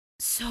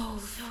So.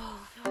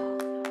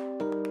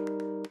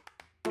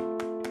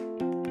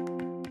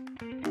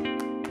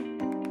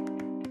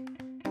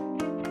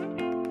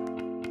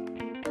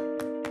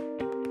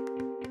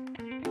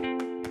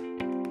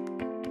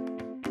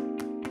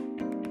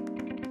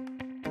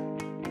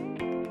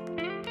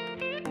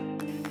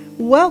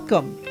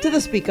 Welcome to the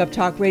Speak Up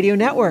Talk Radio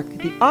Network,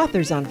 the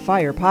Authors on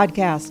Fire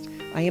podcast.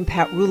 I am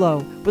Pat Rouleau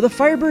with a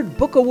Firebird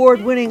Book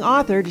Award-winning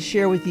author to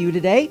share with you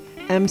today,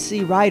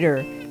 MC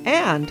Ryder,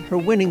 and her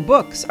winning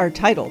books are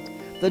titled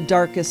The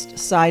Darkest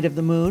Side of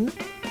the Moon,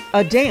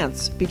 A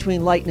Dance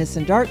Between Lightness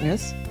and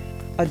Darkness,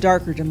 A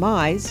Darker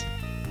Demise,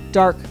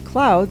 Dark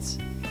Clouds,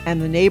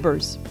 and The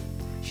Neighbors.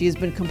 She has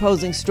been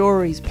composing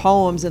stories,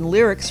 poems, and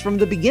lyrics from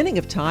the beginning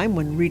of time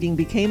when reading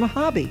became a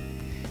hobby.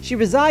 She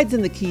resides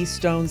in the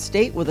Keystone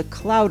State with a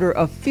clowder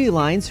of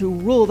felines who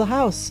rule the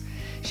house.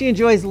 She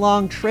enjoys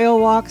long trail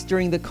walks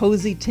during the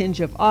cozy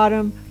tinge of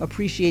autumn,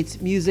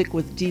 appreciates music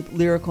with deep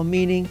lyrical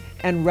meaning,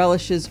 and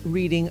relishes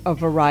reading a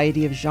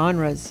variety of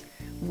genres.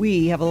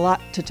 We have a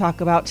lot to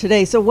talk about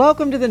today, so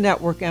welcome to the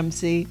network,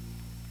 MC.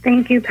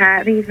 Thank you,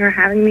 Pat. Thank you for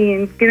having me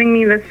and giving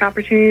me this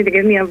opportunity to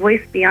give me a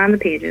voice beyond the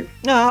pages.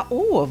 A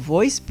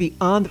voice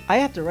beyond. I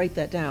have to write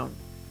that down.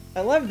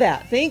 I love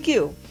that. Thank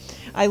you.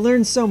 I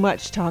learned so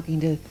much talking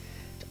to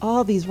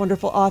all these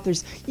wonderful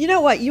authors. You know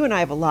what? You and I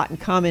have a lot in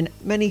common.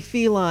 Many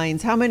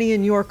felines. How many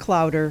in your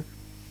clowder?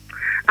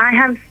 I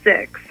have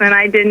 6, and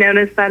I did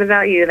notice that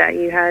about you, that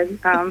you had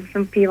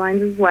some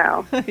felines as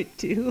well. I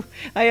do.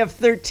 I have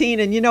 13,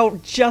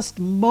 and just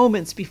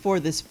moments before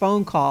this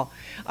phone call,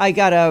 I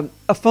got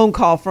a phone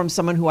call from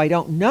someone who I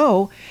don't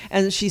know,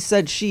 and she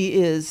said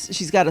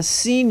she's got a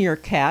senior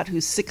cat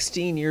who's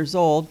 16 years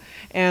old,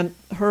 and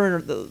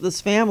this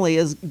family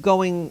is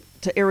going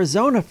to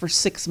Arizona for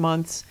 6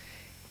 months,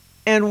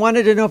 and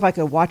wanted to know if I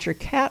could watch her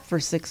cat for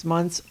 6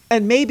 months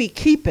and maybe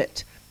keep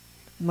it.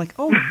 I'm like,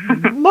 oh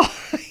my.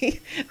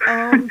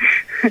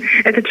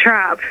 It's a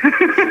trap.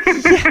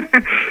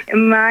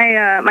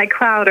 My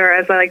clowder,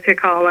 as I like to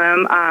call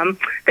them,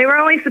 they were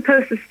only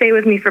supposed to stay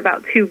with me for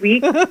about 2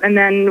 weeks, and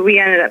then we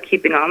ended up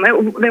keeping them.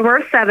 There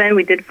were 7.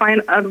 We did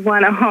find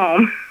one at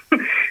home,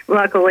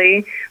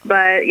 luckily.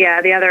 But,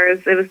 yeah, the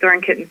others, it was during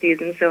kitten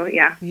season, so,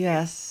 yeah.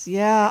 Yes,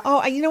 yeah.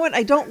 Oh, you know what?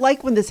 I don't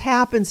like when this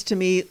happens to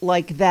me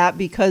like that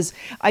because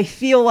I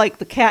feel like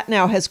the cat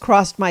now has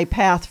crossed my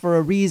path for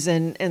a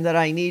reason and that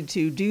I need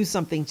to do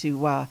something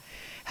to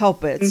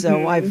help it. Mm-hmm.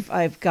 So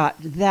I've got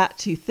that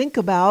to think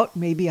about.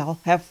 Maybe I'll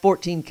have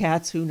 14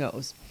 cats. Who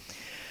knows?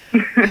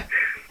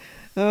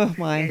 Oh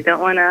my! I don't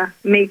want to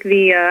make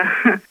the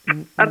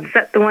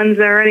upset the ones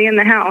that are already in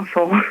the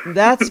household.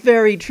 That's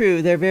very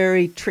true. They're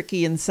very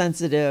tricky and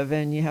sensitive,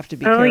 and you have to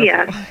be careful. Oh,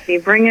 yes.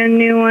 You bring in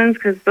new ones,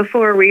 because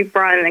before we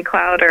brought in a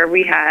clowder,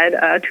 we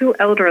had 2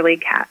 elderly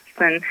cats,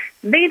 and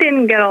they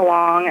didn't get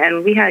along,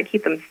 and we had to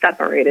keep them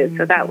separated,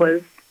 so that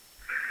was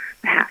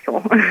a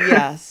hassle.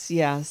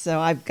 Yes.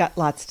 So I've got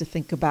lots to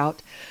think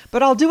about,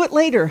 but I'll do it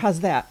later. How's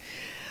that?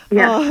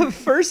 Yeah.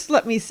 First,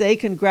 let me say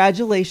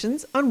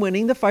congratulations on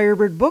winning the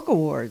Firebird Book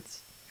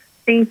Awards.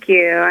 Thank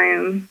you. I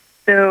am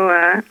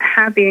so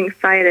happy and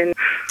excited.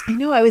 I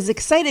know, I was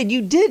excited.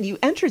 You did. You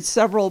entered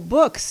several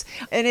books,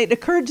 and it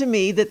occurred to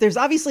me that there's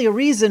obviously a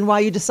reason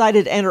why you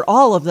decided to enter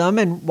all of them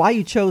and why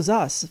you chose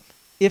us.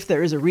 If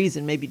there is a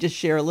reason, maybe just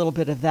share a little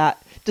bit of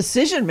that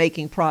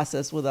decision-making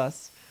process with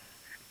us.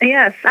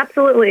 Yes,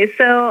 absolutely.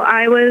 So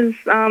I was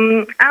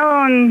out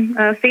on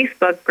a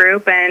Facebook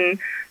group, and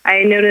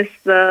I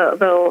noticed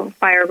the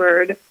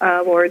Firebird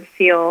Award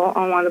seal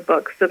on one of the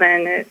books. So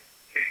then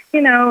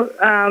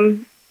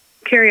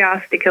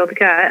curiosity killed the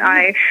cat.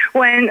 I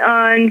went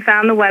and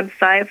found the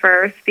website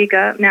for Speak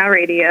Up Now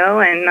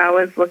Radio, and I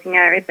was looking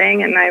at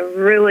everything, and I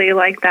really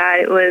liked that.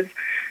 It was,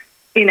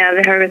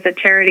 there was a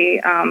charity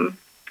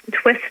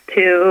twist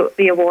to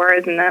the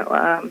awards, and that,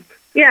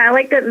 I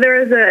like that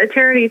there was a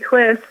charity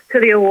twist to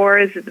the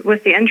awards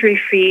with the entry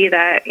fee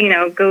that,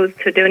 goes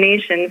to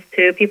donations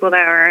to people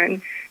that are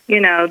in,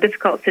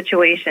 difficult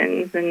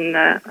situations in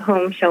the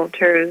home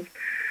shelters.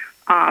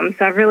 So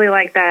I really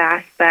like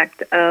that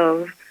aspect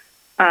of,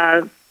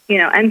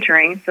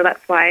 entering. So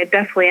that's why I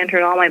definitely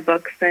entered all my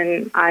books.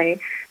 And I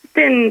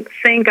didn't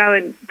think I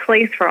would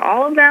place for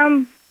all of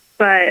them,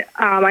 but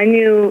I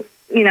knew,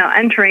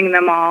 entering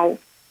them all,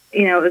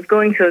 it was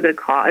going to a good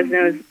cause. And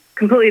it was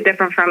completely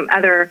different from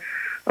other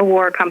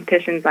award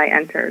competitions I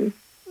entered.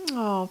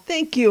 Oh,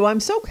 thank you. I'm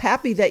so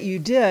happy that you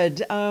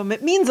did.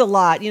 It means a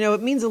lot.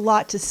 It means a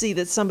lot to see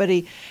that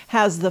somebody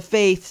has the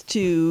faith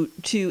to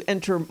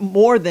enter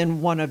more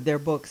than one of their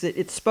books.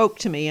 It spoke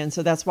to me, and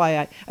so that's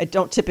why I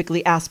don't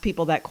typically ask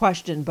people that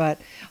question, but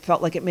I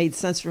felt like it made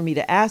sense for me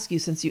to ask you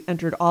since you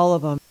entered all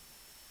of them.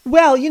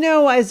 Well,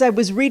 as I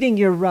was reading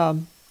your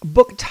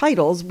book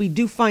titles, we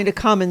do find a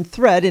common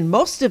thread in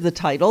most of the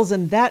titles,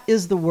 and that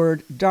is the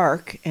word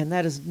dark, and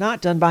that is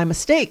not done by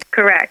mistake.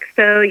 Correct.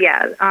 So,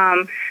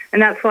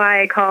 and that's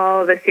why I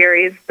call the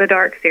series the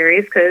Dark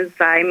series, because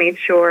I made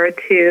sure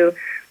to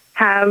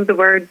have the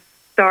word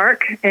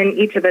dark in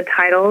each of the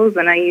titles,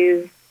 and I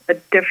use a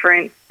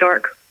different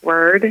dark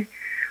word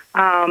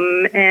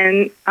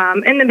And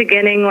in the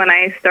beginning, when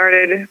I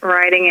started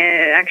writing it,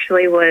 it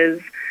actually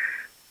was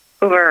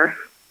over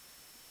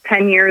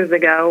 10 years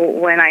ago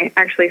when I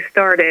actually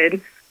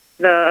started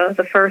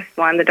the first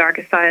one, The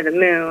Darkest Side of the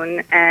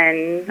Moon,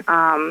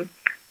 and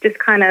just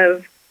kind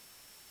of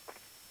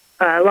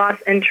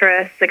lost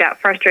interest. I got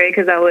frustrated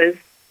because I was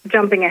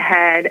jumping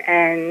ahead,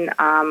 and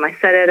I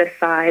set it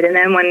aside. And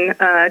then when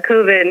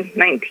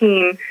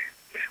COVID-19,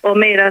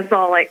 made us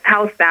all like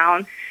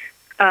housebound,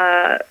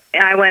 I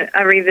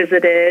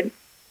revisited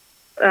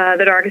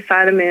The Darkest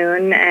Side of the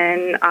Moon,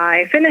 and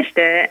I finished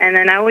it. And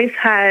then I always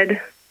had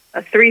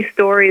 3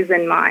 stories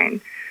in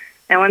mind.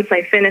 And once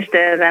I finished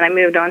it, then I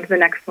moved on to the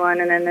next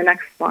one, and then the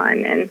next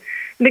one. And in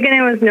the beginning,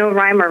 there was no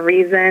rhyme or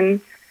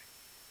reason.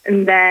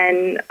 And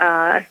then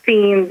a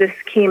theme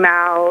just came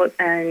out,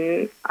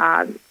 and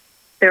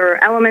there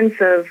were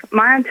elements of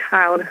my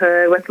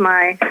childhood with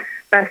my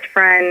best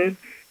friend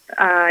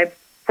I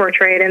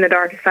portrayed in The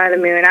Darkest Side of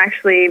the Moon. I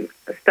actually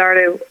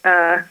started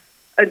a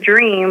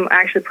dream,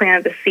 I actually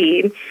planted the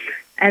seed.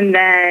 And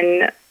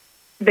then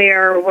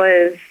there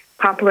was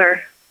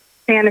popular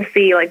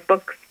fantasy, like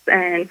books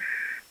and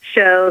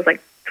shows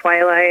like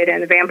Twilight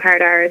and The Vampire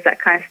Diaries that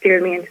kind of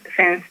steered me into the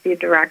fantasy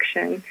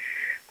direction.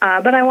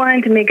 But I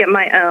wanted to make it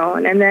my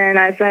own. And then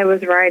as I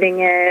was writing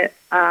it,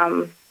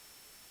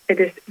 it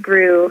just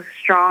grew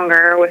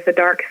stronger with the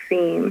dark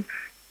theme,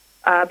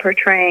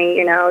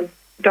 portraying,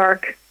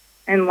 dark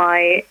and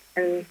light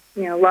and,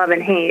 love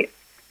and hate.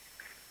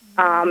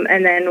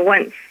 And then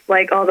once,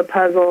 like, all the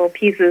puzzle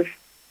pieces,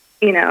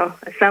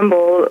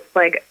 assembled,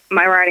 like,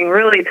 my writing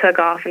really took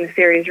off and the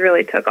series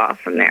really took off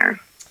from there.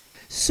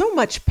 So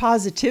much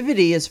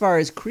positivity as far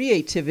as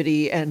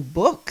creativity and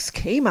books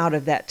came out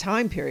of that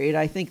time period.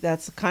 I think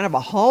that's kind of a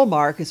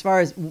hallmark as far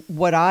as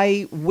what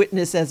I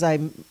witness as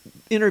I'm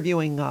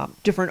interviewing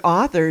different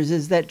authors,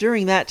 is that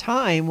during that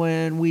time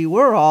when we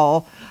were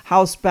all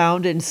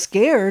housebound and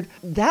scared,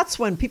 that's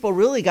when people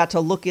really got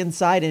to look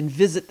inside and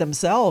visit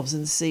themselves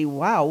and see,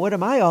 wow, what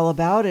am I all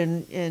about?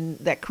 And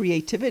that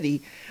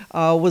creativity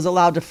was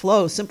allowed to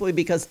flow simply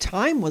because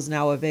time was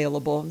now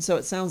available. And so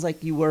it sounds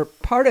like you were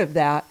part of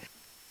that.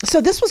 So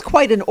this was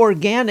quite an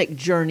organic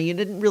journey. You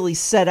didn't really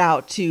set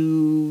out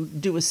to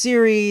do a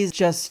series,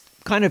 just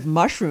kind of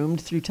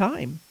mushroomed through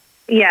time.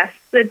 Yes,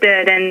 it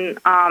did. And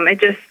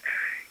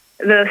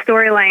the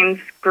storylines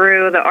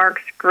grew, the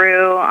arcs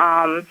grew.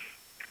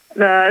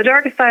 The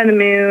Darkest Side of the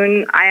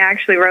Moon, I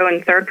actually wrote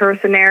in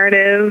third-person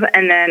narrative,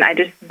 and then I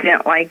just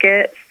didn't like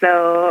it.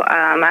 So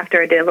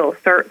after I did a little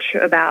search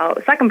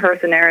about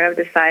second-person narrative,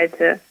 I decided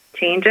to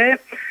change it.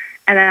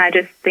 And then I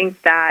just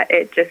think that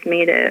it just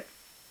made it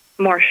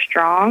more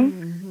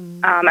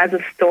strong as a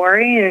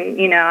story.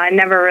 And, I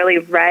never really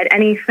read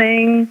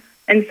anything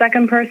in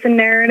second-person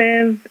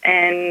narrative,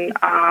 and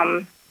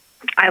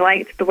I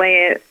liked the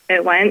way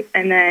it went.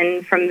 And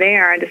then from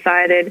there, I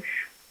decided,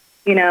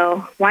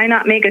 why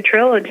not make a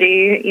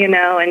trilogy,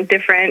 in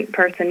different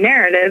person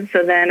narratives?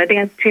 So then A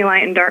Dance Between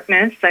Light and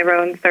Darkness, I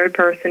wrote in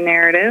third-person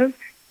narrative.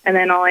 And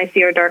then All I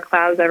See Are Dark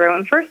Clouds, I wrote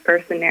in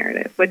first-person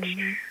narrative, which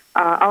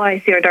All I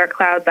See Are Dark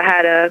Clouds, I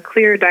had a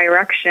clear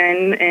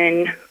direction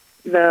in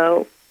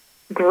the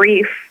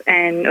grief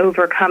and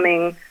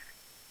overcoming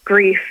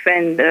grief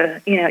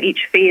and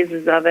each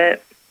phases of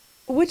it.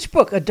 Which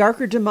book, A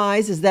Darker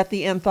Demise, is that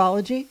the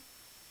anthology?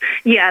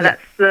 Yeah,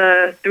 that's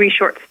the 3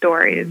 short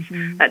stories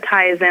that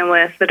ties in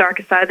with The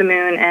Darkest Side of the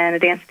Moon and A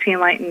Dance Between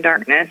Light and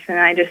Darkness. And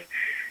I just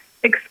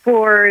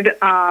explored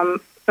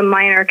some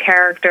minor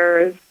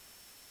characters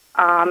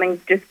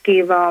and just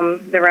gave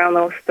them their own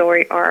little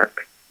story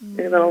arc,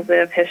 a little bit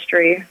of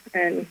history,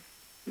 and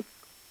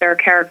their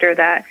character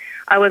that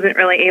I wasn't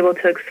really able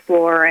to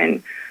explore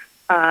in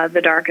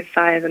The Darkest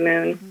Side of the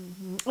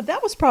Moon. Well,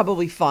 that was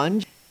probably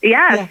fun.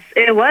 Yes,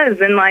 it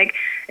was. And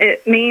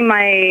it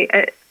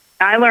made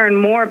I learned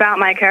more about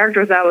my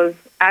characters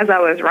as I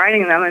was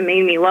writing them, and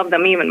made me love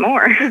them even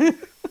more.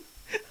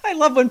 I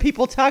love when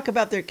people talk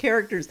about their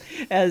characters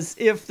as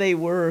if they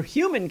were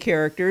human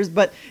characters,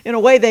 but in a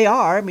way they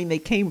are. I mean, they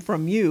came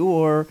from you,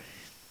 or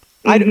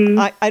I don't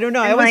know. And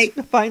I always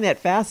find that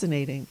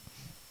fascinating.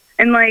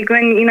 And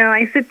when,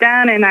 I sit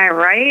down and I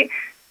write,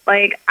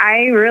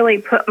 I really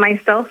put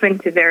myself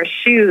into their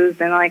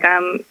shoes, and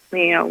I'm,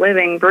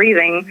 living,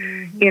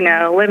 breathing,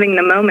 living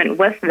the moment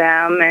with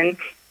them. And,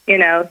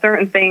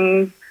 certain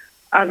things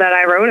that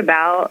I wrote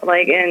about,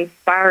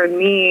 inspired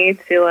me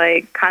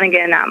to, kind of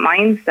get in that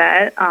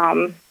mindset.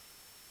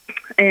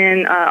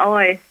 And All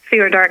I See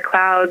Are Dark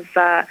Clouds,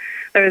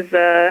 there's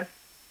a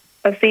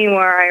scene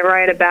where I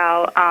write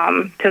about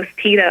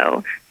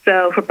Tostito.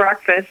 So for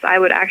breakfast, I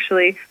would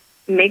actually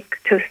make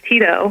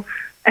Tostito,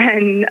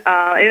 and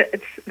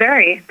it's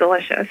very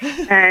delicious.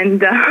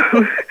 And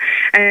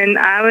and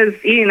I was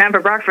eating that for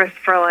breakfast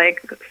for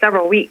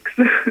several weeks.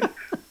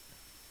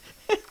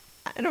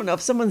 I don't know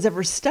if someone's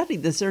ever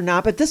studied this or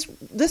not, but this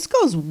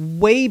goes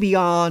way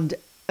beyond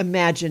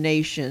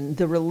imagination,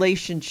 the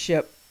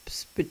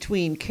relationships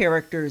between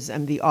characters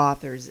and the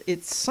authors.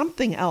 It's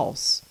something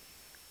else.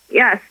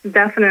 Yes,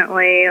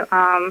 definitely.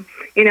 And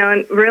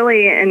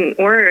really, in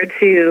order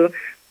to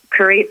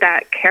create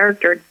that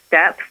character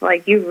depth,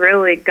 like, you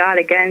really got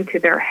to get into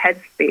their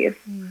headspace.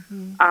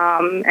 Mm-hmm.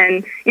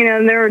 And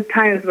there were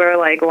times where,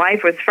 like,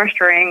 life was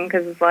frustrating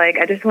because it's like,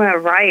 I just want to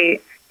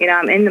write,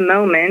 I'm in the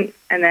moment,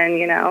 and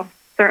then,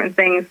 certain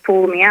things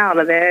pulled me out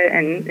of it,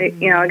 and it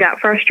got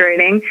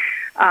frustrating.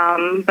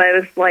 But it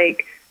was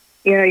like,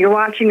 you're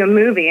watching a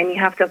movie and you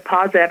have to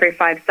pause it every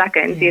 5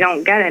 seconds. Yes. You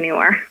don't get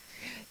anywhere.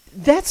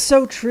 That's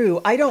so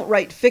true. I don't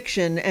write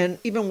fiction, and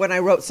even when I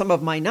wrote some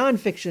of my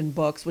nonfiction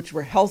books, which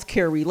were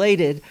healthcare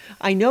related,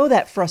 I know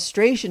that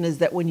frustration is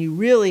that when you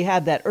really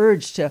had that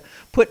urge to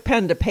put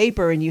pen to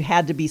paper and you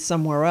had to be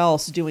somewhere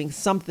else doing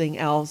something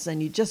else,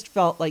 and you just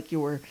felt like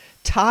you were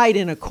tied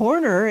in a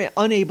corner,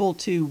 unable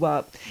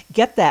to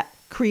get that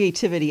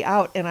creativity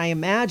out. And I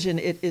imagine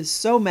it is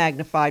so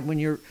magnified when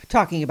you're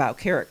talking about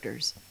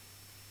characters.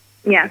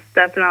 Yes,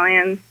 definitely,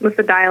 and with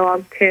the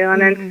dialogue too.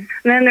 And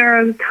then there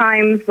are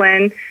times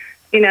when,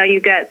 you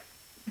get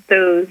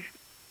those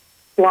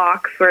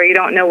blocks where you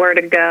don't know where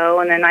to go,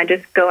 and then I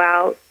just go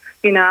out,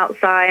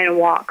 outside and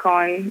walk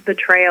on the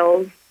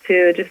trails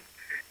to just,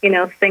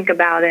 think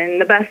about it.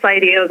 And the best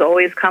ideas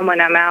always come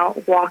when I'm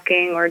out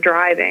walking or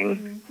driving.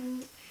 Mm-hmm.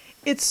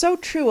 It's so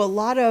true. A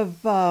lot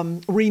of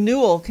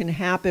renewal can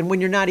happen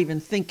when you're not even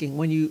thinking,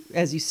 when you,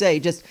 as you say,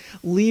 just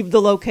leave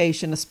the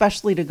location,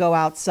 especially to go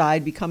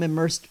outside, become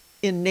immersed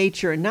in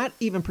nature and not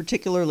even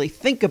particularly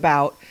think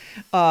about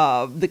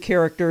the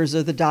characters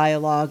or the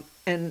dialogue.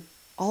 And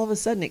all of a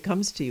sudden it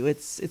comes to you.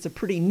 It's a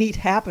pretty neat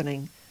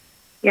happening.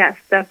 Yes,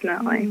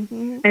 definitely.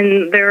 Mm-hmm.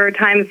 And there were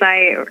times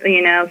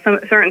some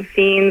certain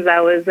scenes, I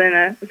was in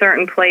a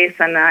certain place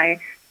and I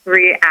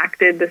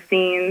reacted the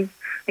scenes.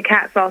 The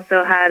cats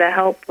also had to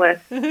help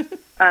with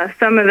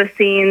some of the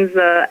scenes,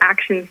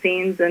 action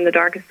scenes in The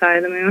Darkest Side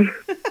of the Moon.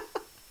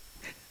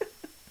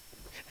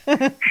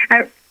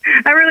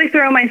 I really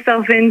throw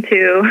myself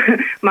into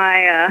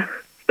my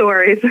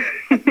stories.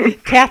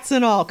 Cats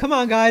and all. Come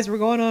on, guys. We're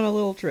going on a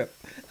little trip.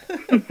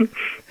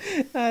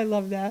 I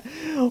love that.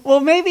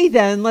 Well, maybe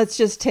then let's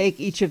just take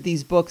each of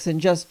these books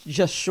and just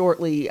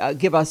shortly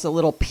give us a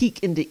little peek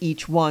into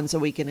each one so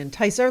we can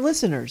entice our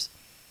listeners.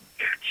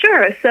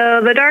 Sure.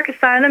 So The Darkest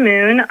Side of the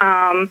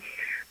Moon,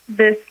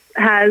 this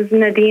has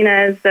Nadine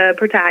as the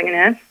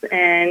protagonist,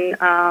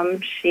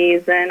 and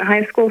she's in a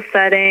high school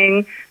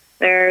setting.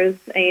 There's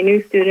a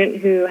new student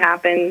who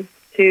happens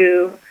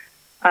to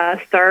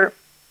start,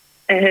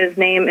 and his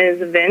name is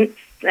Vince,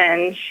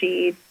 and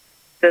she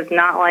does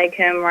not like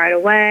him right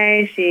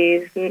away.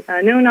 She's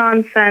a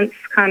no-nonsense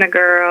kind of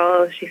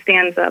girl. She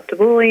stands up to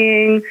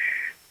bullying,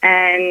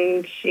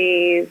 and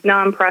she's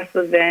not impressed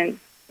with Vince.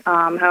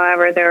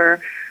 However, there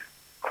are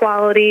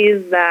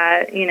qualities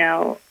that,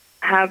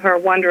 have her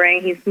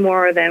wondering he's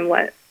more than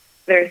what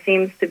there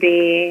seems to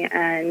be,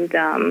 and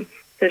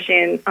so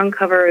she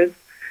uncovers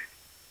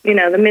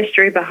the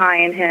mystery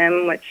behind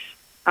him, which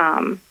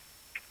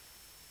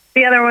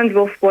the other ones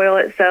will spoil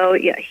it. So,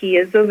 yeah, he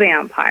is a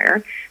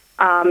vampire,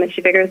 and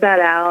she figures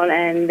that out,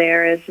 and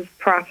there is this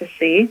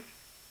prophecy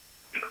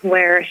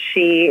where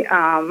she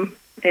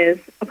is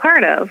a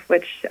part of,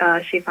 which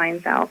she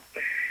finds out.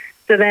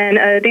 So then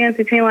A Dance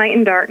Between Light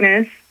and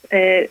Darkness,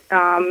 it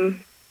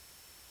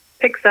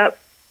picks up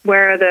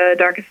where The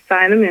Darkest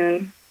Side of the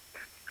Moon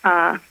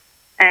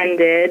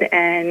ended,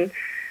 and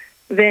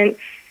Vince,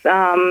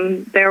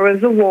 there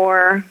was a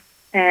war,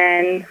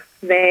 and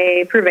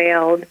they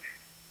prevailed.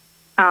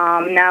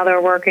 Now they're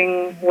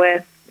working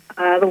with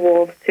the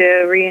wolves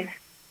to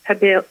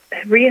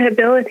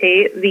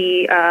rehabilitate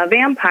the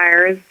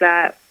vampires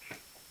that,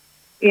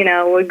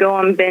 would go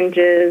on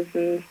binges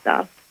and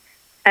stuff.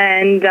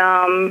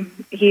 And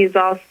he's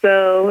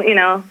also,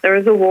 there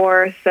was a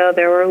war, so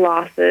there were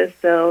losses.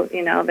 So,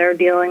 they're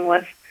dealing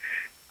with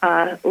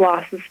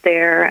losses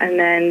there. And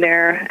then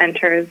there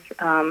enters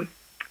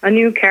a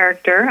new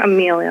character,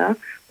 Amelia,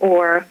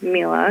 or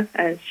Mila,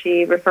 as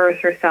she refers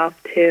herself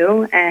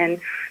to. And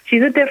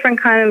she's a different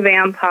kind of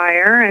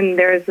vampire. And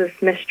there's this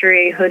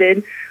mystery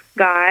hooded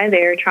guy.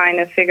 They're trying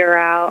to figure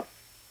out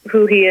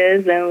who he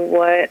is and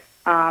what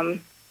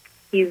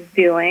he's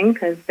doing,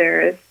 because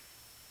there is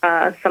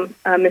some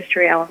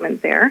mystery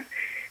element there.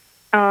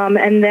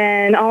 And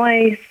then All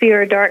I See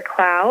Are Dark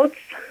Clouds.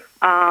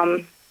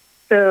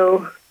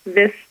 So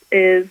this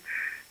is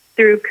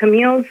through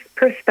Camille's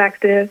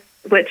perspective,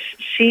 which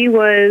she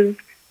was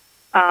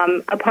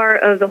a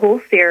part of the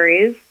whole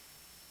series.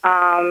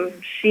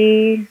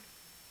 She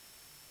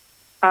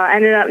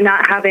ended up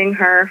not having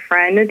her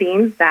friend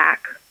Nadine's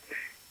back,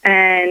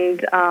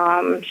 and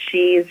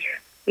she's,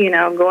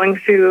 going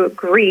through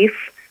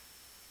grief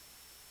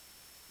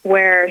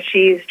where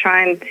she's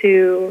trying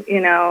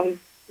to,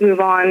 move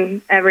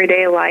on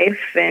everyday life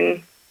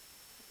and,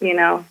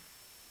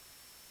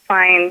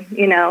 find,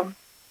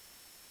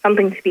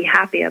 something to be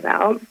happy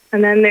about.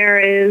 And then there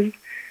is,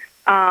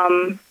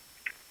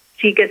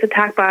 she gets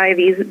attacked by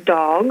these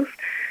dogs,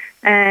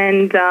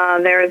 and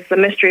there's a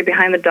mystery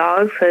behind the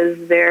dogs,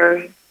 because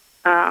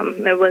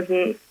it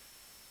wasn't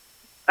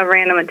a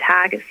random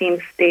attack. It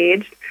seems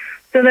staged.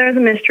 So there's a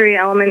mystery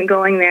element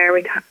going there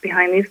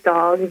behind these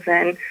dogs,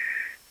 and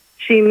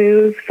she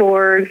moves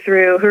forward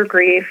through her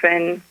grief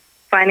and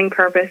finding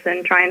purpose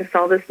and trying to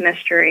solve this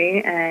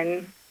mystery,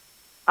 and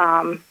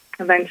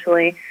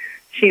eventually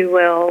she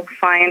will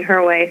find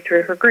her way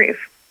through her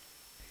grief.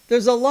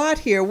 There's a lot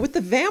here. With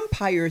the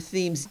vampire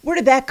themes, where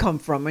did that come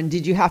from, and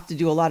did you have to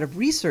do a lot of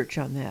research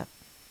on that?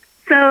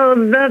 So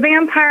the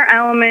vampire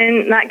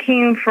element, that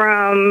came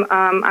from,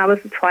 I was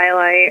a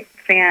Twilight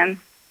fan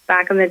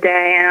back in the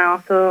day, and I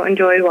also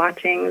enjoyed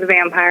watching the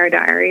Vampire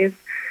Diaries.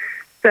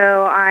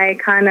 So I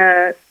kind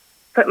of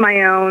put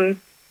my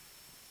own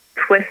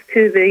twist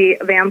to the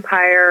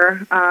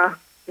vampire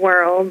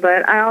world,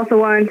 but I also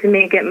wanted to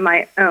make it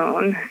my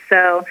own.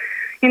 So,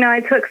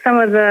 I took some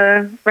of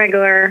the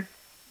regular,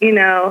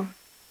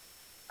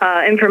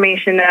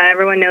 information that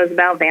everyone knows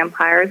about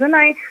vampires, and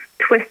I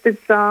twisted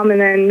some, and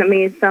then I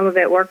made some of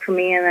it work for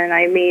me, and then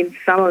I made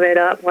some of it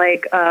up,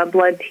 like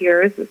blood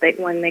tears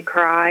when they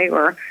cry,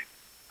 or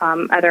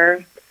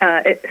other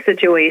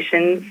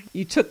situations.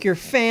 You took your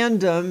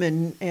fandom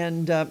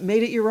and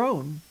made it your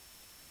own.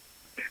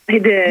 I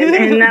did,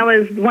 and that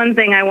was one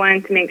thing I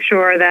wanted to make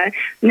sure that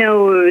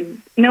no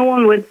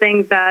one would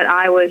think that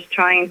I was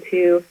trying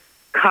to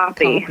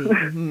copy.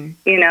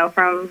 Mm-hmm.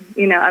 From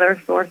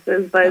other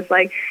sources. But it's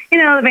like,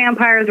 the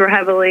vampires were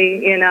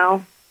heavily,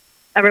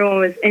 everyone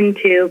was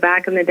into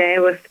back in the day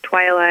with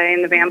Twilight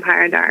and the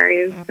Vampire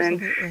Diaries.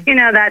 Absolutely.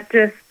 And, that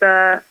just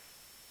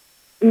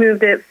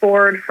moved it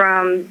forward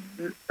from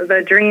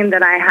the dream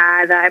that I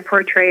had that I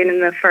portrayed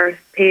in the first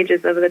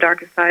pages of The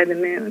Darkest Side of the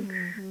Moon.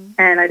 Mm-hmm.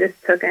 And I just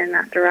took it in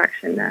that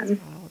direction then.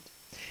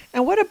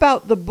 And what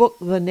about the book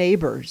The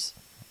Neighbors?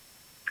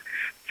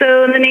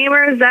 So The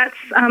Neighbors, that's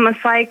a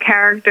side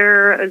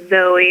character,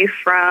 Zoe,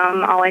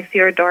 from All I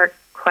See Are Dark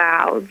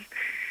Clouds.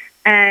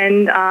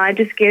 And I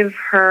just give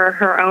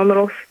her own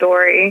little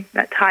story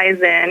that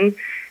ties in.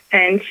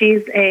 And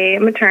she's a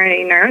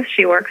maternity nurse.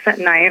 She works at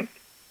night.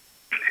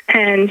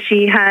 And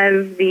she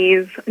has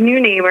these new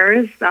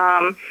neighbors.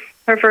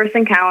 Her first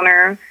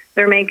encounter,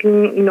 they're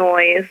making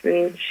noise,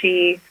 and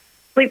she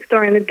sleeps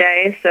during the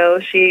day, so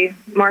she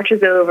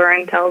marches over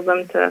and tells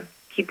them to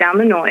keep down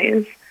the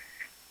noise.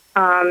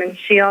 And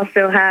she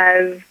also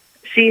has,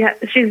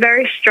 she's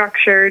very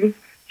structured.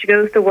 She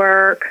goes to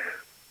work,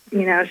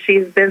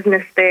 she's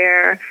business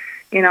there,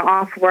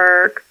 off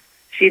work.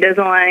 She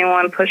doesn't let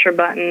anyone push her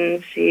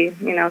buttons. She,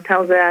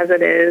 tells it as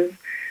it is.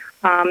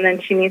 Then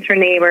she meets her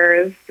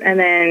neighbors, and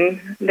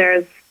then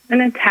there's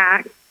an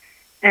attack,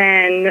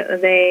 and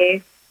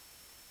they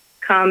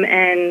come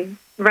and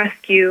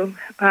rescue,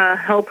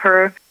 help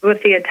her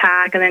with the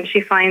attack, and then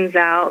she finds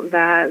out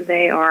that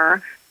they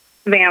are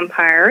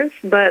vampires,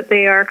 but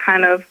they are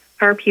kind of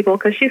her people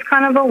because she's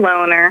kind of a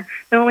loner.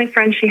 The only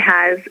friend she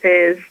has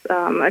is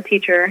a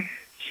teacher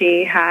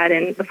she had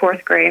in the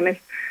 4th grade, Miss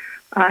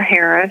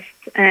Harris,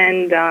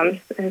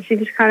 and she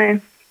just kind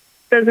of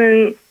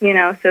doesn't,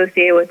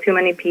 associate with too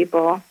many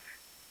people,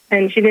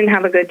 and she didn't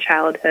have a good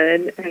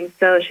childhood, and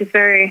so she's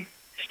very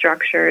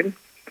structured,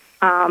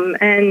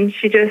 and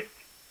she just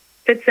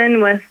fits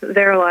in with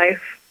their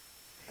life.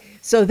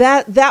 So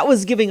that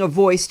was giving a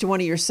voice to one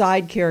of your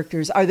side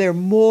characters. Are there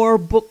more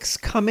books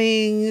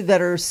coming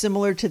that are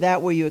similar to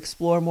that where you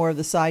explore more of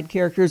the side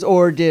characters,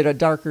 or did A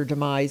Darker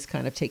Demise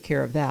kind of take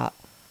care of that?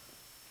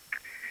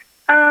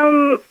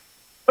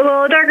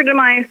 Well, Darker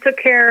Demise took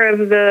care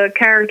of the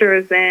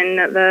characters in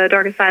The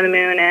Darkest Side of the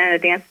Moon and A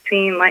Dance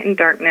Between Light and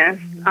Darkness.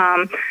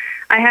 Mm-hmm.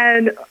 I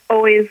had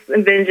always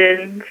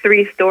envisioned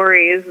 3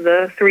 stories.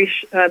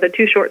 The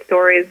 2 short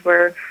stories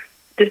were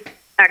just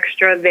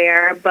extra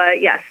there,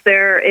 but yes,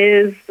 there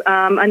is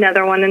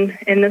another one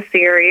in the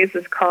series.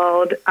 It's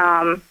called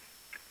The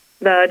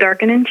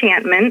Dark and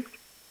Enchantment,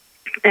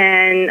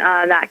 and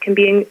that can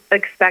be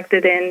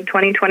expected in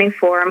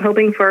 2024. I'm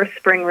hoping for a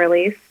spring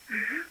release.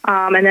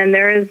 And then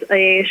there is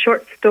a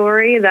short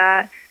story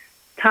that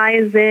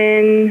ties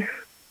in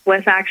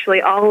with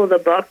actually all of the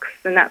books,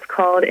 and that's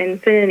called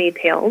Infinity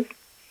Tales.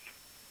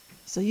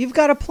 So you've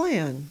got a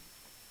plan.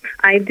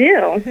 I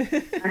do.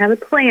 I have a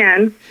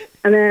plan,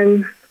 and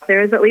then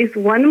there's at least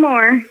one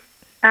more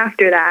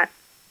after that.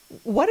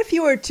 What if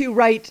you were to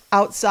write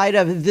outside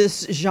of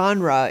this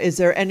genre? Is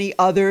there any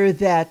other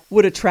that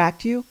would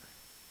attract you?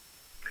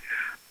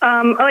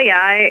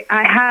 I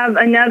have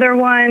another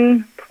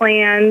one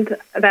planned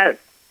that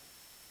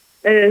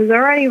is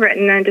already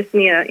written. I just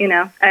need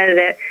to, edit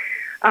it.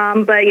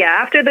 But yeah,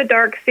 after the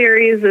Dark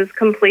series is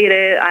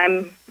completed,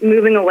 I'm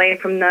moving away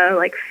from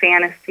the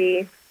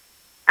fantasy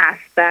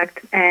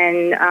aspect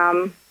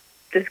and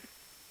just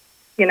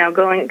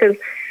going, because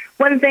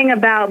one thing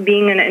about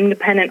being an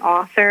independent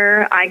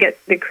author, I get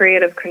the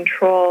creative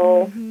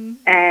control, mm-hmm.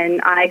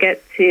 and I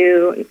get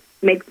to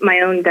make my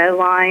own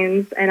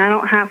deadlines, and I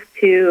don't have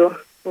to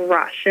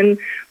rush. And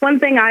one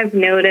thing I've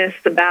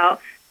noticed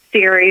about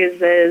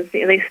series is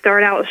they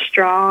start out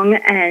strong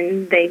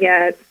and they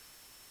get,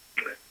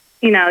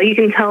 you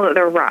can tell that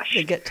they're rushed.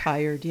 They get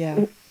tired,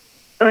 yeah.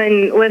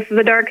 And with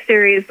the Dark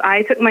series,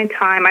 I took my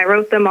time. I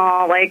wrote them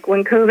all. Like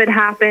when COVID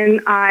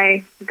happened,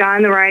 I got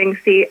in the writing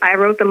seat. I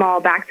wrote them all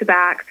back to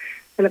back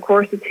in the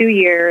course of 2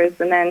 years.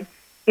 And then,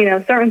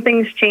 certain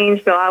things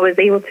changed, so I was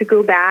able to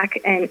go back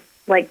and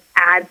like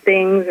add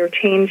things or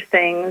change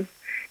things.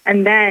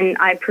 And then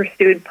I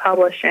pursued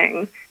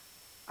publishing.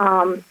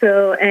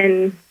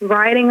 And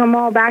writing them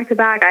all back to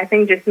back, I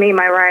think just made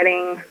my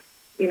writing,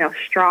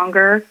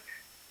 stronger.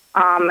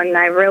 And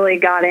I really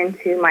got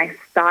into my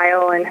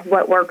style and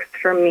what works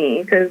for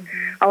me, because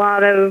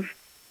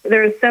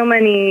there's so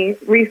many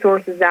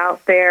resources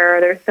out there.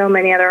 There's so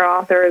many other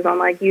authors on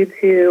like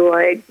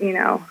YouTube,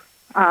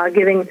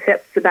 giving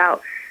tips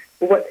about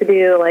what to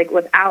do, like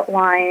with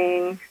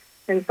outlining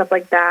and stuff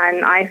like that.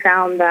 And I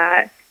found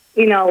that,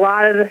 a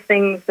lot of the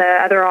things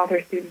that other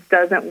authors do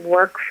doesn't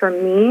work for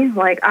me.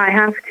 Like I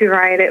have to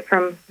write it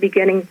from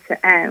beginning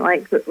to end.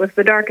 Like with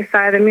The Darkest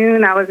Side of the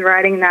Moon, I was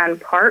writing that in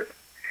parts,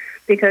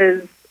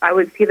 because I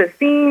would see the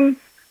theme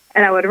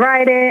and I would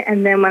write it,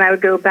 and then when I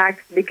would go back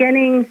to the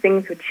beginning,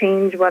 things would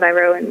change what I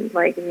wrote in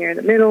like near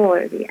the middle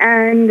or the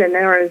end, and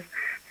there was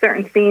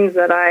certain scenes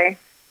that I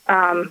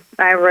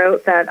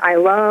wrote that I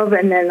love,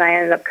 and then I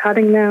ended up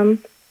cutting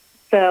them.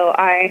 So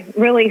I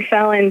really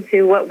fell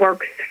into what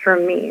works for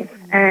me,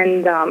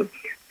 and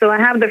so I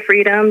have the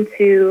freedom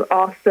to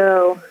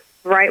also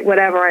write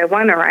whatever I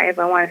want to write. If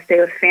I want to stay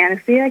with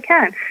fantasy, I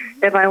can.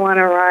 If I want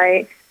to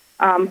write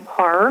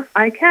horror,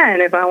 I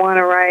can. If I want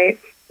to write,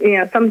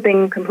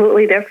 something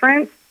completely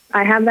different,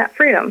 I have that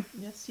freedom.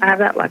 Yes, I have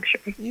that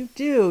luxury. You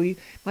do. You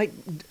might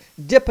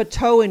dip a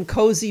toe in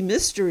cozy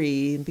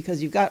mystery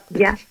because you've got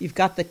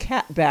the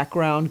cat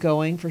background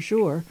going for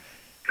sure.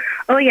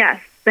 Oh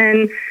yes,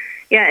 and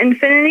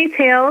Infinity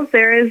Tales.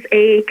 There is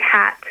a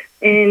cat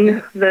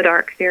in the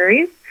Dark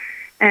series,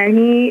 and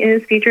he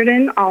is featured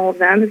in all of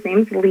them. His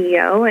name's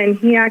Leo, and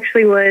he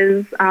actually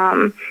was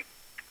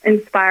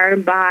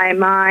inspired by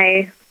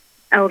my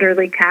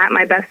elderly cat,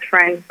 my best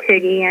friend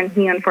Tiggy, and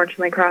he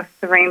unfortunately crossed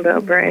the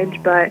Rainbow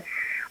Bridge. But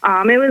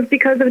it was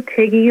because of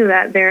Tiggy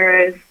that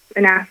there is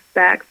an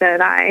aspect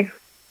that I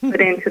put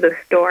into the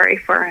story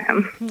for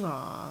him.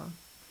 Aw.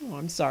 Oh,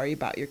 I'm sorry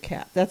about your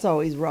cat. That's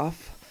always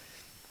rough.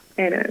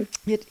 It is.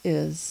 It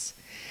is.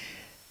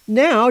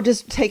 Now,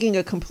 just taking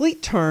a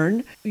complete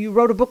turn, you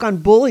wrote a book on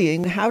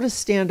bullying, how to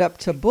stand up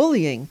to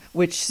bullying,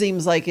 which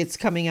seems like it's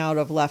coming out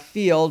of left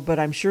field, but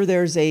I'm sure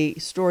there's a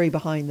story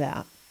behind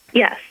that.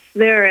 Yes,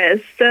 there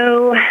is.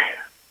 So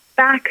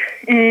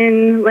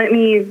let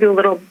me do a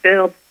little bit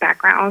of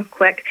background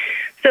quick.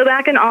 So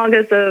back in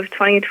August of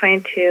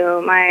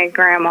 2022, my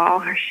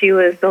grandma, she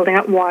was building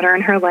up water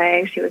in her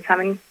leg. She was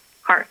having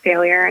heart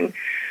failure and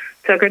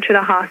took her to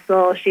the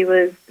hospital. She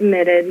was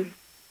admitted,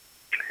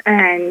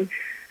 and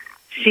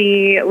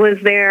she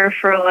was there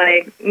for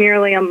like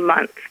nearly a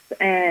month.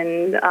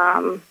 And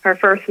her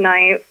first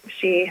night,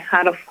 she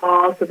had a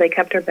fall, so they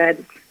kept her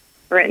bed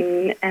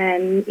written.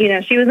 And,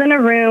 she was in a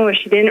room where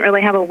she didn't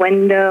really have a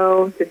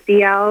window to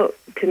see out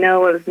to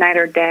know it was night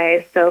or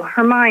day. So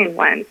her mind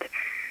went.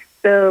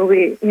 So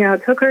we,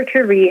 took her to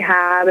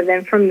rehab. And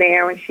then from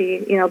there, when she,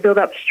 built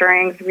up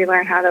strength, we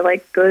learned how to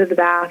like go to the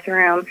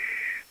bathroom.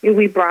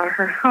 We brought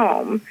her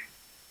home.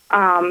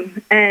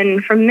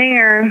 And from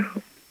there,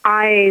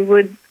 it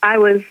was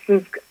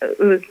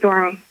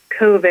during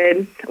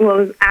COVID. Well,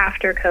 it was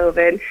after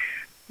COVID.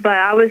 But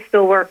I was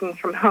still working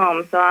from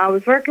home. So I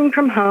was working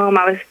from home.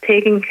 I was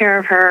taking care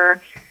of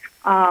her.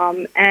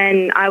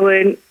 And I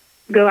would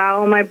go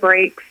out on my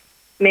breaks,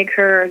 make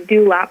her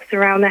do laps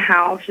around the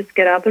house, just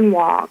get up and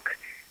walk,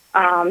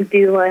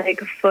 do like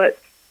foot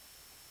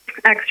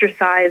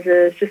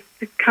exercises, just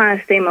to kind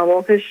of stay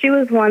mobile. Because she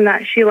was one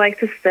that she liked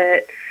to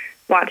sit,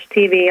 watch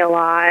TV a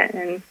lot.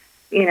 And,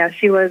 you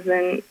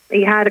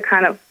had to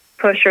kind of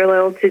push her a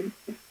little to,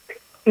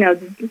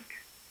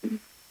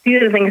 do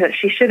the things that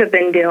she should have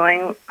been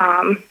doing,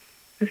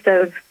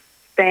 instead of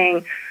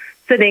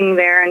sitting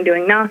there and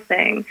doing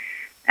nothing.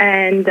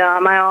 And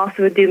I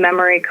also would do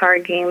memory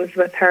card games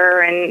with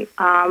her. And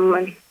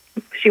when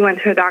she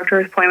went to a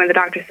doctor's appointment, the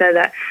doctor said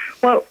that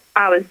what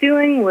I was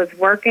doing was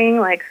working.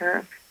 Like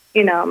her,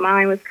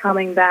 mind was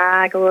coming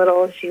back a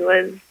little. She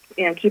was,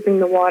 keeping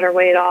the water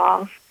weight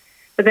off.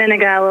 But then it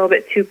got a little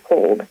bit too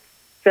cold.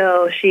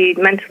 So she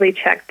mentally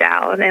checked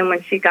out. And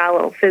when she got a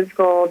little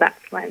physical,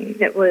 that's when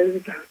it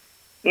was,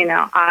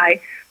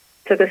 I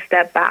took a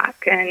step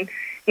back. And,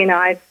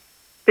 I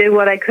did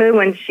what I could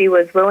when she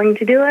was willing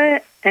to do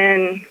it.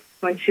 And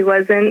when she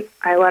wasn't,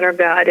 I let her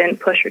go. I didn't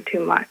push her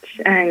too much.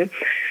 And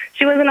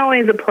she wasn't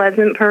always a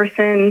pleasant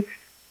person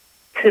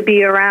to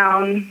be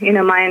around.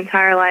 My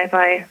entire life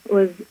I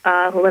was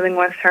living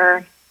with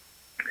her.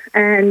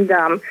 And,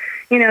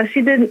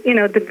 she did,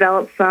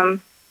 develop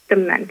some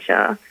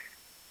dementia.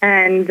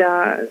 And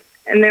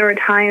there were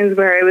times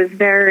where it was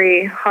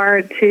very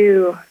hard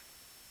to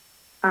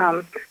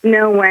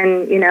know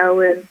when,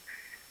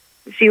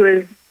 she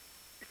was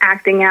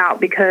acting out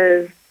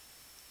because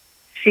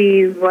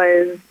she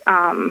was,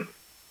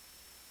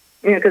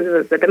 because it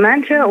was the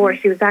dementia, or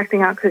she was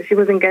acting out because she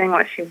wasn't getting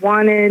what she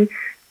wanted.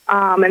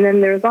 And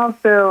then there's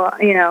also,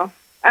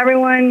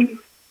 everyone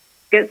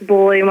gets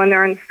bullied when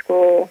they're in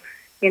school.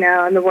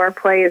 In the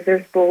workplace,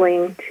 there's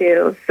bullying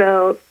too.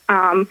 So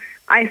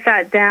I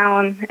sat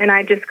down and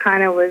I just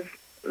kind of was,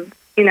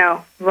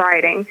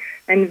 writing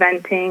and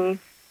venting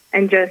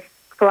and just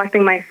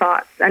collecting my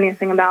thoughts,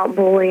 anything about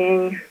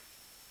bullying,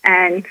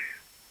 and,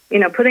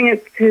 putting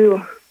it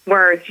to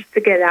words just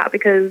to get it out.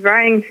 Because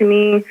writing to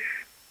me,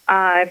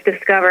 I've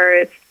discovered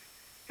it's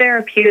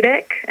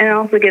therapeutic and it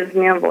also gives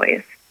me a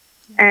voice.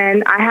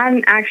 And I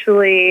hadn't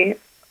actually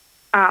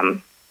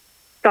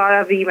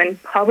thought of even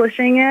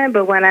publishing it,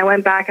 but when I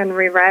went back and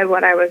reread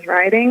what I was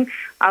writing,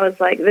 I was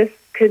like, this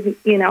could,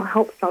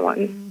 help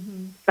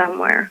someone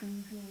somewhere.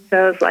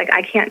 So it's like,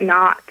 I can't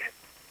not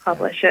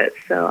publish it.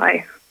 So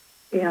I,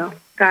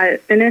 got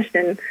it finished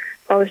and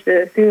published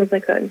it as soon as I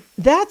could.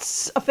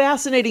 That's a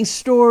fascinating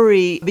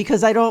story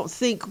because I don't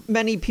think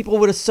many people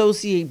would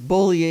associate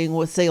bullying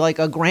with, say, like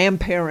a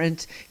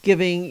grandparent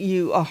giving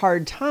you a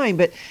hard time.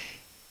 But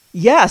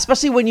yeah,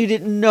 especially when you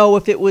didn't know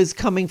if it was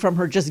coming from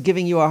her just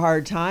giving you a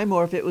hard time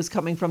or if it was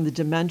coming from the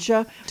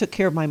dementia. I took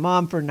care of my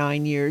mom for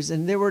 9 years,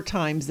 and there were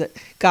times that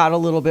got a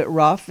little bit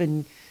rough,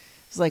 and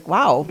it's like,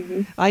 wow.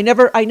 I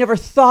never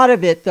thought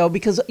of it though,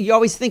 because you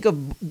always think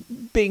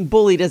of being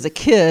bullied as a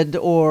kid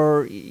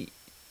or,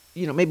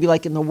 maybe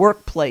like in the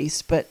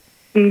workplace, but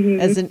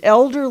as an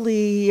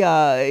elderly,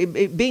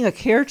 being a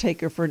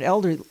caretaker for an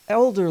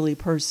elderly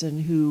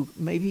person who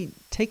maybe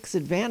takes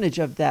advantage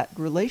of that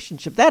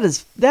relationship, that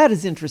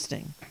is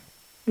interesting.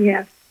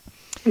 Yes.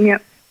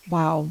 Yep.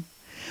 Wow.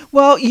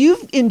 Well,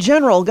 you've in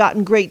general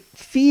gotten great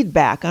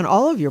feedback on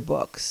all of your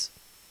books.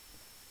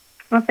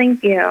 Well,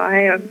 thank you.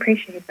 I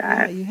appreciate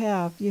that.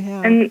 Yeah, you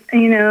have. And,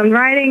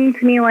 writing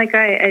to me, like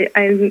I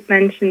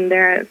mentioned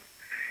there, it's,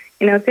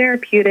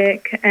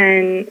 therapeutic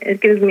and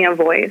it gives me a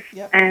voice.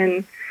 Yep.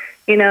 And,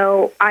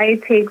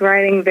 I take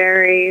writing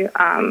very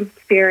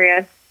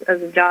serious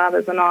as a job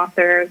as an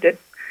author, just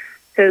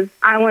because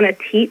I want to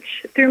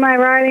teach through my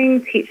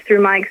writing, teach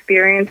through my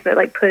experience, but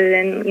like put it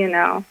in,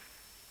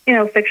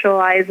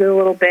 fictionalize it a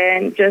little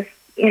bit, and just,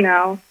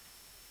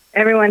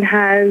 everyone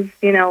has,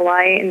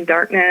 light and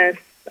darkness.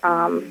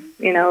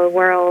 The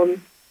world,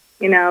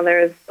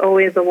 there's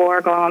always a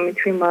war going on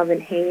between love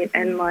and hate.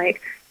 And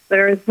like,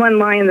 there's one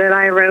line that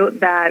I wrote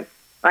that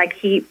I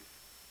keep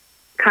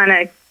kind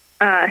of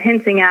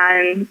hinting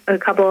at in a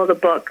couple of the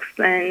books.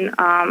 And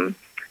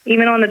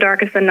even on the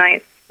darkest of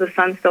nights, the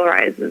sun still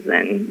rises.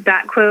 And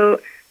that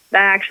quote,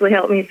 that actually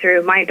helped me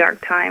through my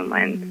dark time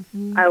when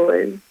I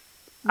was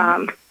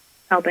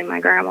helping my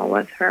grandma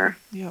with her.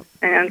 Yep.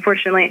 And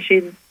unfortunately,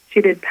 she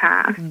did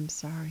pass. I'm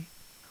sorry.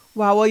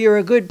 Wow, well, you're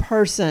a good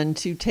person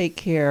to take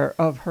care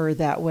of her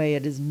that way.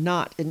 It is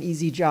not an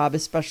easy job,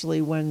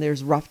 especially when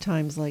there's rough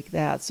times like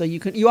that. So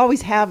you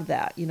always have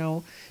that,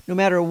 no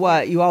matter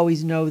what, you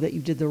always know that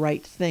you did the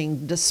right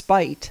thing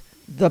despite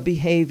the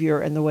behavior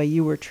and the way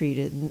you were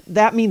treated. And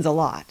that means a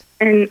lot.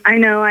 And I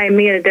know I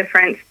made a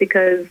difference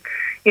because,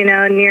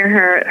 near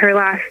her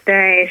last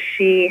day,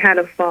 she had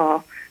a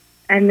fall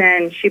and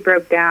then she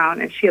broke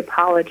down and she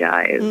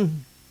apologized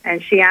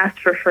and she asked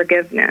for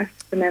forgiveness.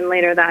 And then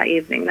later that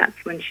evening,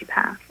 that's when she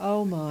passed.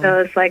 Oh, my. So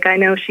it's like I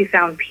know she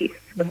found peace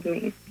with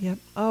me. Yep.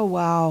 Oh,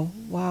 wow.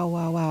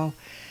 Wow.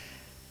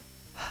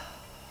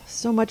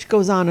 So much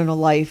goes on in a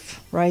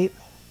life, right?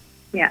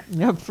 Yeah.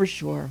 Yep, for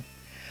sure.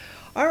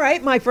 All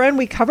right, my friend,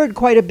 we covered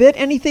quite a bit.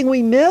 Anything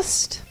we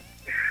missed?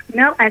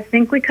 No, I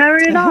think we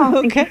covered it all.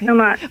 Okay. Thank you so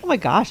much. Oh, my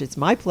gosh, it's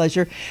my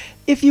pleasure.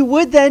 If you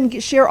would then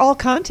share all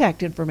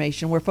contact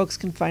information where folks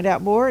can find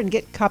out more and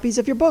get copies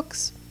of your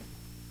books.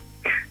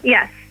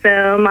 Yes,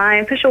 so my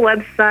official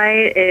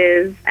website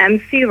is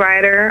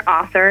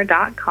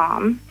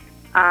mcryderauthor.com.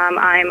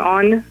 I'm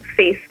on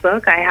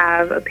Facebook. I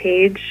have a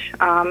page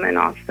and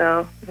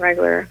also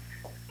regular.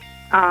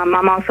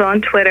 I'm also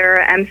on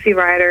Twitter,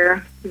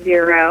 mcryder0,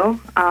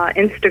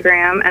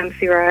 Instagram,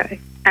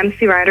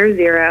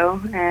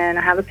 mcryder0, and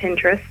I have a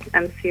Pinterest,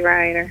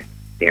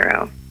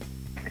 mcryder0.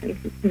 And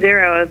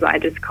 0 is I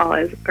just call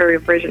it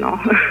original.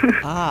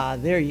 Ah,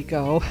 there you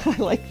go. I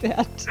like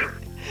that.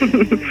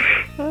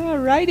 All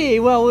righty.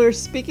 Well, we're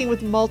speaking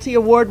with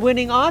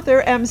multi-award-winning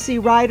author MC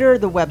Ryder.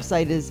 The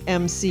website is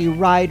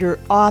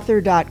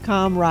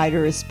mcryderauthor.com.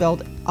 Ryder is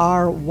spelled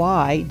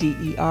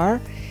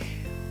R-Y-D-E-R.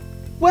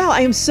 Well,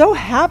 I am so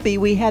happy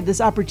we had this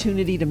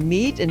opportunity to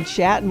meet and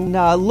chat and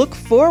look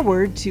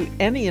forward to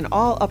any and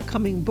all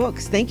upcoming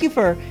books. Thank you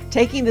for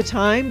taking the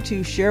time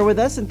to share with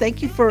us, and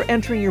thank you for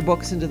entering your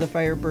books into the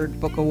Firebird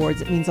Book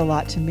Awards. It means a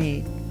lot to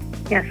me.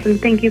 Yes,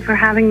 and thank you for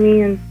having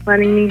me and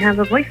letting me have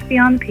a voice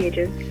beyond the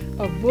pages.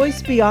 A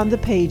voice beyond the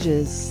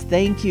pages.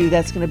 Thank you.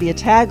 That's going to be a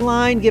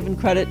tagline, giving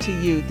credit to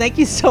you. Thank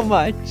you so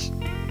much.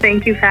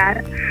 Thank you,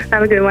 Pat.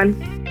 Have a good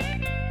one.